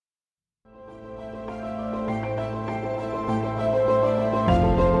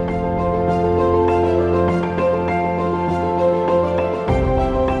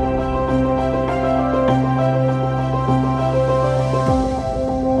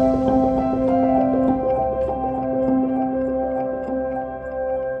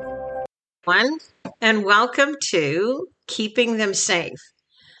and welcome to Keeping Them Safe.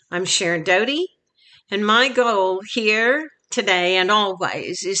 I'm Sharon Doty, and my goal here today and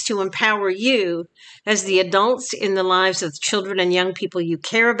always is to empower you as the adults in the lives of the children and young people you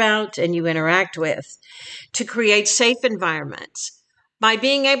care about and you interact with to create safe environments by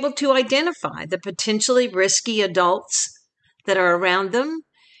being able to identify the potentially risky adults that are around them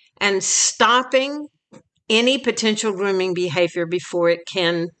and stopping any potential grooming behavior before it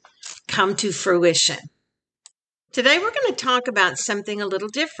can come to fruition. Today we're going to talk about something a little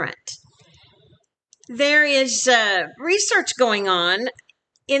different. There is research going on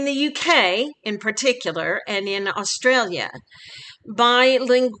in the UK in particular and in Australia by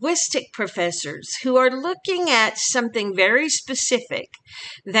linguistic professors who are looking at something very specific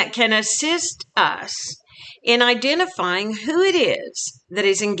that can assist us in identifying who it is that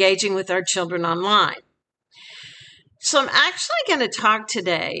is engaging with our children online. So I'm actually going to talk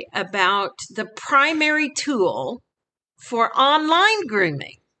today about the primary tool for online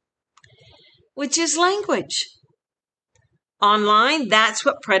grooming, which is language. Online, that's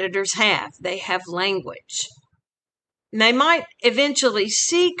what predators have. They have language. And they might eventually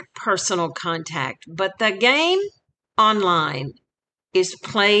seek personal contact, but the game online is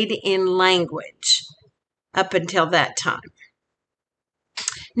played in language up until that time.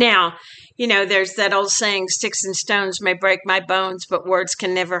 Now, there's that old saying, sticks and stones may break my bones, but words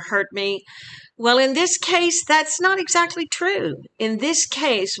can never hurt me. Well, in this case, that's not exactly true. In this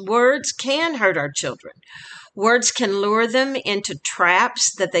case, words can hurt our children. Words can lure them into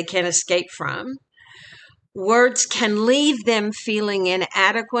traps that they can't escape from. Words can leave them feeling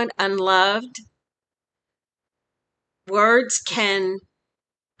inadequate, unloved. Words can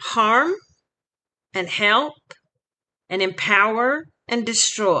harm and help and empower and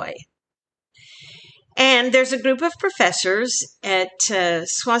destroy. And there's a group of professors at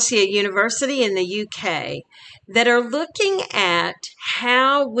Swansea University in the UK that are looking at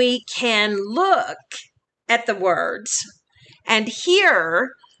how we can look at the words and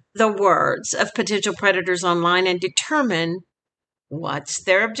hear the words of potential predators online and determine what's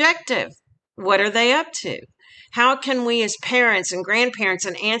their objective. What are they up to? How can we as parents and grandparents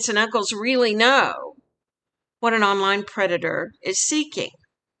and aunts and uncles really know what an online predator is seeking?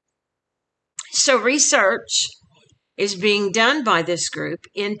 So research is being done by this group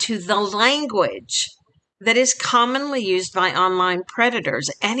into the language that is commonly used by online predators,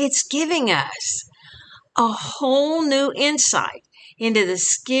 and it's giving us a whole new insight into the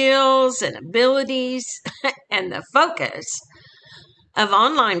skills and abilities and the focus of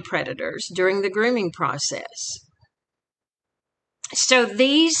online predators during the grooming process. So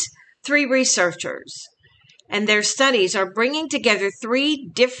these three researchers and their studies are bringing together three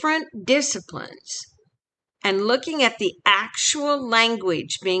different disciplines and looking at the actual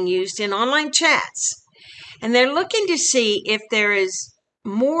language being used in online chats. And they're looking to see if there is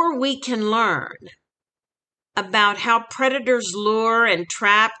more we can learn about how predators lure and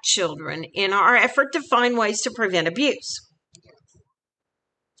trap children in our effort to find ways to prevent abuse.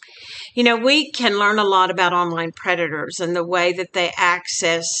 We can learn a lot about online predators and the way that they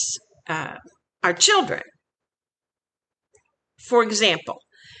access our children. For example,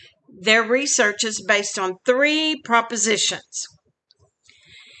 their research is based on three propositions.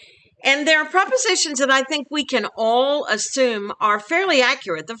 And there are propositions that I think we can all assume are fairly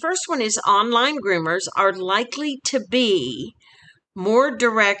accurate. The first one is online groomers are likely to be more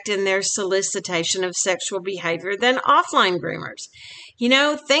direct in their solicitation of sexual behavior than offline groomers.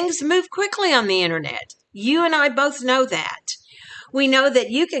 Things move quickly on the internet. You and I both know that. We know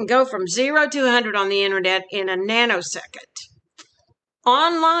that you can go from 0 to 100 on the internet in a nanosecond.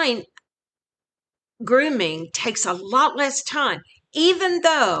 Online grooming takes a lot less time, even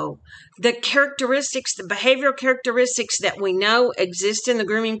though the behavioral characteristics that we know exist in the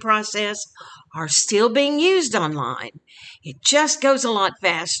grooming process are still being used online. It just goes a lot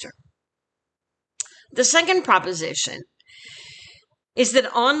faster. The second proposition is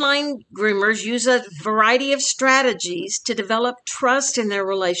that online groomers use a variety of strategies to develop trust in their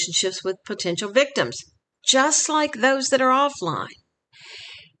relationships with potential victims, just like those that are offline.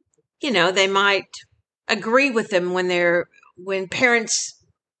 They might agree with them when parents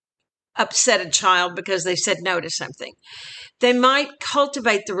upset a child because they said no to something. They might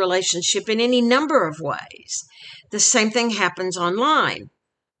cultivate the relationship in any number of ways. The same thing happens online.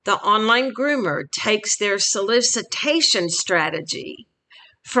 The online groomer takes their solicitation strategy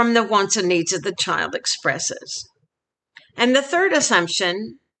from the wants and needs that the child expresses. And the third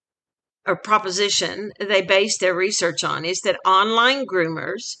assumption or proposition they base their research on is that online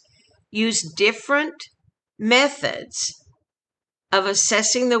groomers use different methods of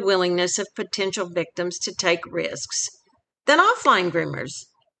assessing the willingness of potential victims to take risks than offline groomers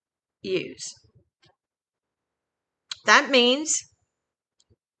use. That means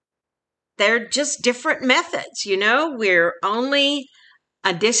they're just different methods. We're only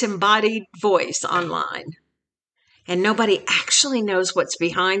a disembodied voice online, and nobody actually knows what's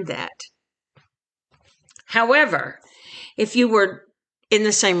behind that. However, if you were in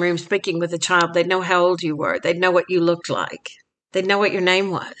the same room speaking with a child, they'd know how old you were. They'd know what you looked like. They'd know what your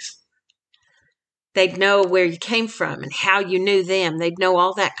name was. They'd know where you came from and how you knew them. They'd know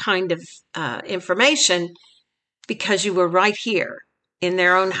all that kind of information because you were right here in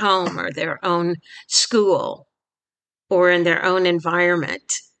their own home or their own school or in their own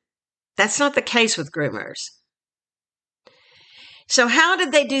environment. That's not the case with groomers. So how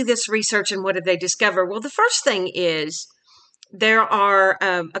did they do this research and what did they discover? Well, the first thing is there are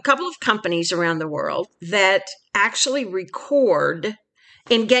a couple of companies around the world that actually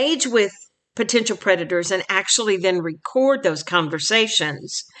engage with potential predators and actually then record those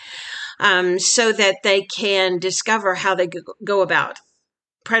conversations so that they can discover how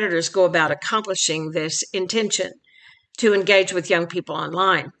predators go about accomplishing this intention to engage with young people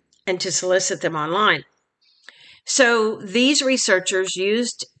online and to solicit them online. So these researchers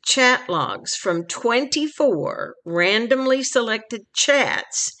used chat logs from 24 randomly selected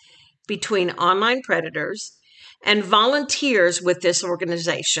chats between online predators and volunteers with this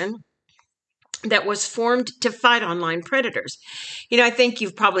organization that was formed to fight online predators. I think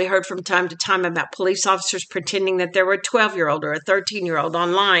you've probably heard from time to time about police officers pretending that there were a 12-year-old or a 13-year-old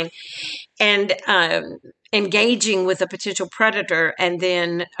online and engaging with a potential predator and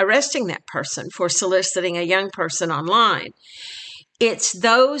then arresting that person for soliciting a young person online. It's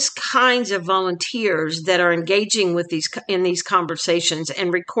those kinds of volunteers that are engaging with in these conversations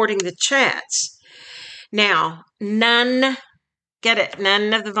and recording the chats. Now, none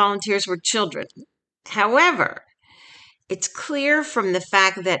of the volunteers were children. However, it's clear from the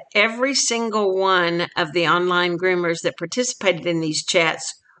fact that every single one of the online groomers that participated in these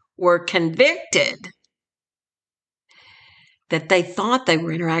chats were convicted that they thought they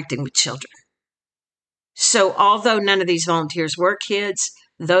were interacting with children. So although none of these volunteers were kids,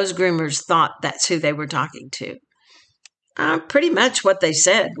 those groomers thought that's who they were talking to. Pretty much what they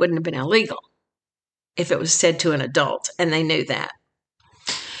said wouldn't have been illegal if it was said to an adult, and they knew that.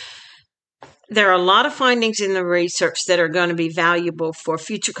 There are a lot of findings in the research that are going to be valuable for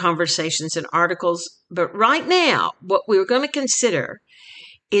future conversations and articles, but right now, what we're going to consider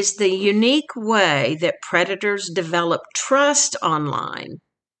is the unique way that predators develop trust online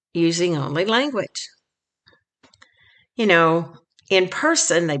using only language. In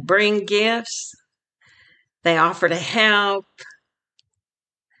person, they bring gifts, they offer to help,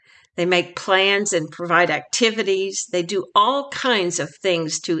 they make plans and provide activities. They do all kinds of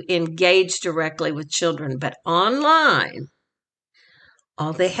things to engage directly with children, but online,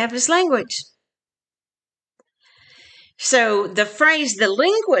 all they have is language. So the phrase the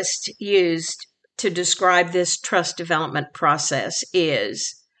linguist used to describe this trust development process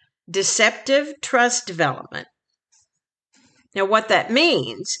is deceptive trust development. Now, what that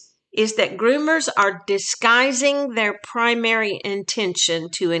means is that groomers are disguising their primary intention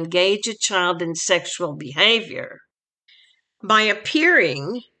to engage a child in sexual behavior by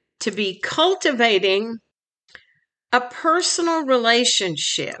appearing to be cultivating a personal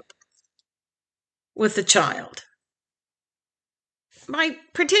relationship with the child, by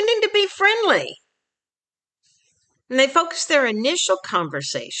pretending to be friendly. And they focus their initial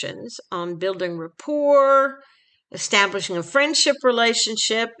conversations on building rapport, establishing a friendship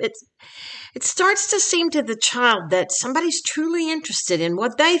relationship. It starts to seem to the child that somebody's truly interested in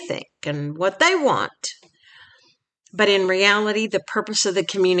what they think and what they want. But in reality, the purpose of the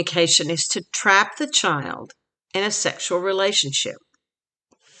communication is to trap the child in a sexual relationship.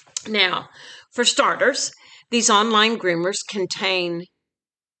 Now, for starters, these online groomers contain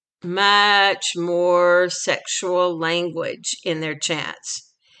much more sexual language in their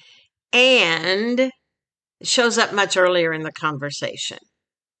chats, and it shows up much earlier in the conversation.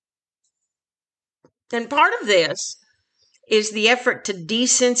 And part of this is the effort to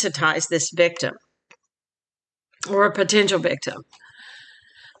desensitize this victim or a potential victim.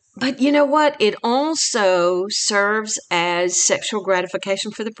 But you know what? It also serves as sexual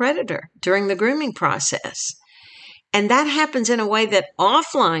gratification for the predator during the grooming process. And that happens in a way that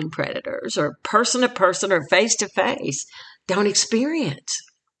offline predators or person-to-person or face-to-face don't experience.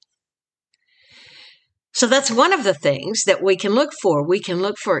 So that's one of the things that we can look for. We can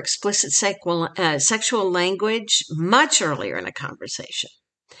look for explicit sexual language much earlier in a conversation.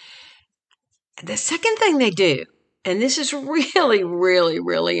 The second thing they do and this is really, really,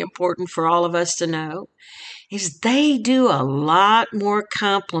 really important for all of us to know, is they do a lot more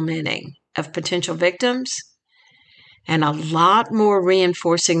complimenting of potential victims and a lot more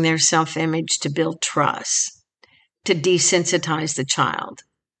reinforcing their self-image to build trust, to desensitize the child,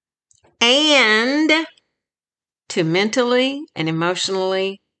 and to mentally and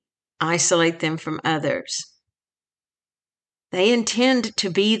emotionally isolate them from others. They intend to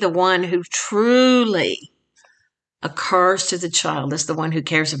be the one who truly occurs to the child as the one who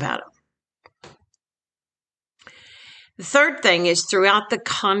cares about them. The third thing is throughout the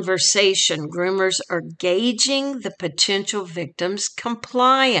conversation, groomers are gauging the potential victim's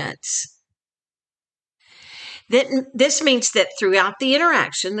compliance. This means that throughout the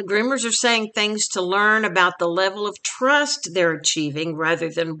interaction, the groomers are saying things to learn about the level of trust they're achieving rather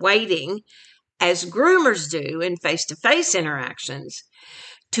than waiting, as groomers do in face-to-face interactions,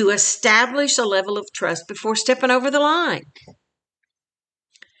 to establish a level of trust before stepping over the line.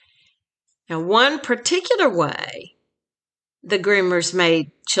 Now, one particular way the groomers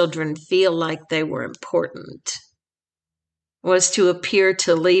made children feel like they were important was to appear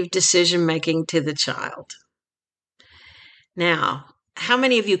to leave decision-making to the child. Now, how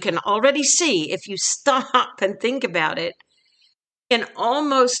many of you can already see, if you stop and think about it, in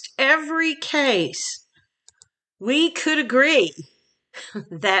almost every case, we could agree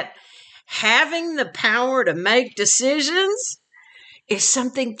that having the power to make decisions is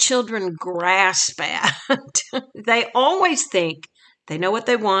something children grasp at. They always think they know what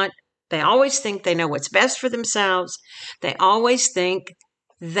they want. They always think they know what's best for themselves. They always think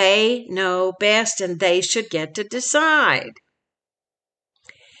they know best and they should get to decide.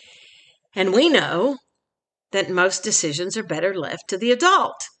 And we know that most decisions are better left to the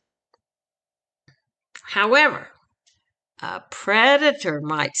adult. However, a predator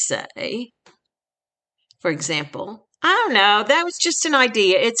might say, for example, "Oh no, that was just an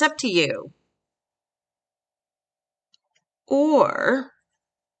idea. It's up to you." Or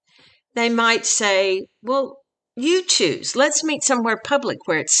they might say, "Well, you choose. Let's meet somewhere public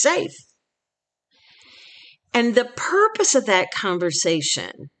where it's safe." And the purpose of that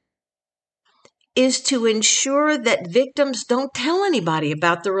conversation is to ensure that victims don't tell anybody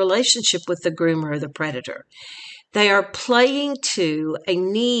about the relationship with the groomer or the predator. They are playing to a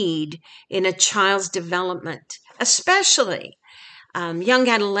need in a child's development, especially young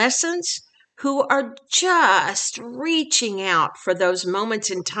adolescents who are just reaching out for those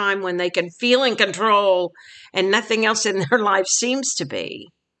moments in time when they can feel in control and nothing else in their life seems to be.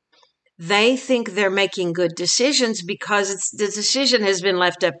 They think they're making good decisions because the decision has been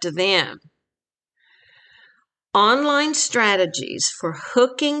left up to them. Online strategies for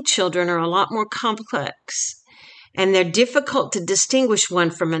hooking children are a lot more complex, and they're difficult to distinguish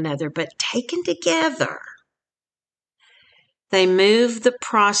one from another, but taken together, they move the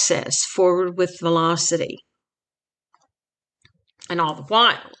process forward with velocity. And all the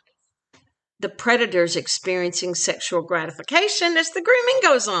while, the predator's experiencing sexual gratification as the grooming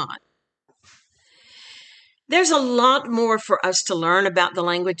goes on. There's a lot more for us to learn about the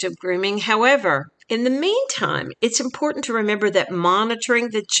language of grooming. However, in the meantime, it's important to remember that monitoring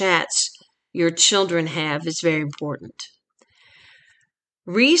the chats your children have is very important.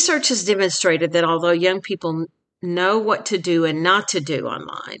 Research has demonstrated that although young people know what to do and not to do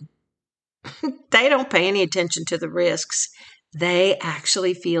online, they don't pay any attention to the risks. They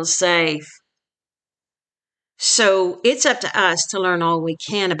actually feel safe. So it's up to us to learn all we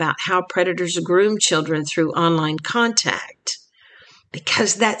can about how predators groom children through online contact,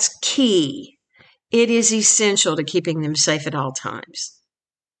 because that's key. It is essential to keeping them safe at all times.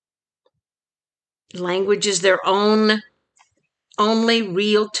 Language is their only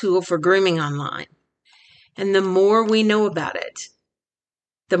real tool for grooming online. And the more we know about it,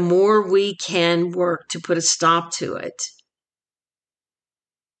 the more we can work to put a stop to it.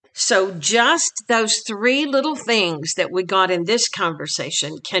 So just those three little things that we got in this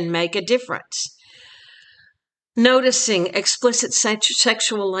conversation can make a difference. Noticing explicit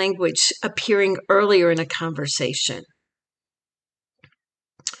sexual language appearing earlier in a conversation.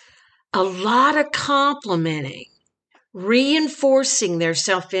 A lot of complimenting, reinforcing their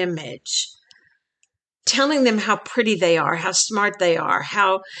self-image, telling them how pretty they are, how smart they are,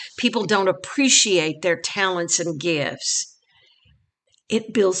 how people don't appreciate their talents and gifts.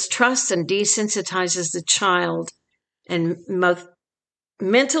 It builds trust and desensitizes the child and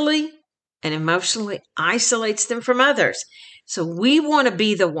mentally and emotionally isolates them from others. So we want to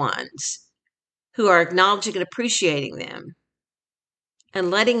be the ones who are acknowledging and appreciating them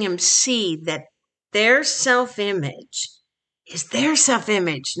and letting them see that their self-image is their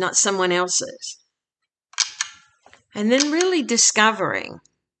self-image, not someone else's. And then really discovering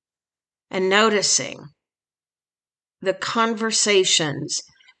and noticing the conversations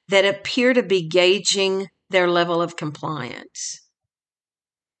that appear to be gauging their level of compliance.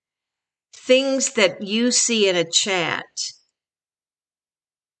 Things that you see in a chat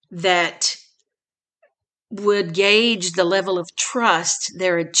that would gauge the level of trust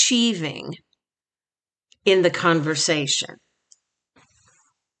they're achieving in the conversation.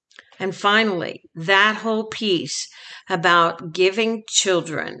 And finally, that whole piece about giving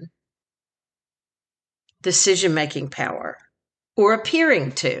children decision-making power, or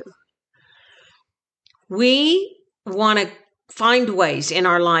appearing to. We want to find ways in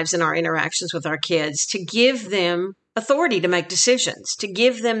our lives and our interactions with our kids to give them authority to make decisions, to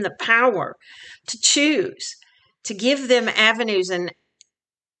give them the power to choose, to give them avenues and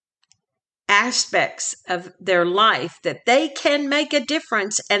aspects of their life that they can make a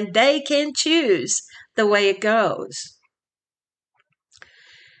difference and they can choose the way it goes.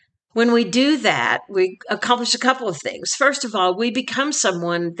 When we do that, we accomplish a couple of things. First of all, we become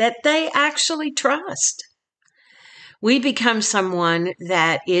someone that they actually trust. We become someone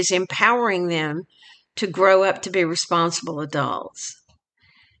that is empowering them to grow up to be responsible adults.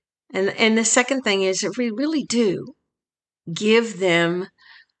 And the second thing is that we really do give them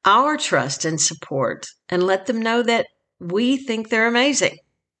our trust and support and let them know that we think they're amazing.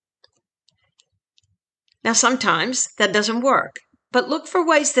 Now, sometimes that doesn't work, but look for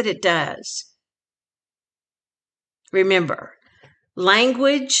ways that it does. Remember,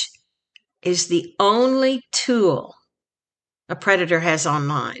 language is the only tool a predator has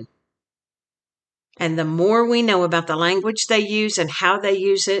online. And the more we know about the language they use and how they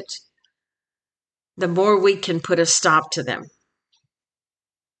use it, the more we can put a stop to them.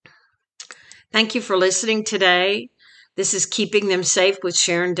 Thank you for listening today. This is Keeping Them Safe with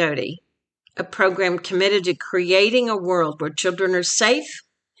Sharon Doty, a program committed to creating a world where children are safe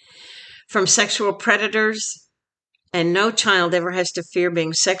from sexual predators and no child ever has to fear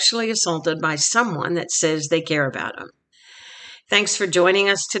being sexually assaulted by someone that says they care about them. Thanks for joining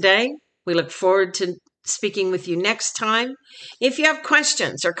us today. We look forward to speaking with you next time. If you have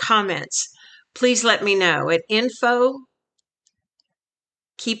questions or comments, please let me know at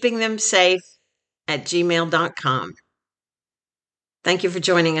info@keepingthemsafe@gmail.com. Thank you for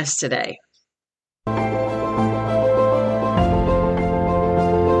joining us today.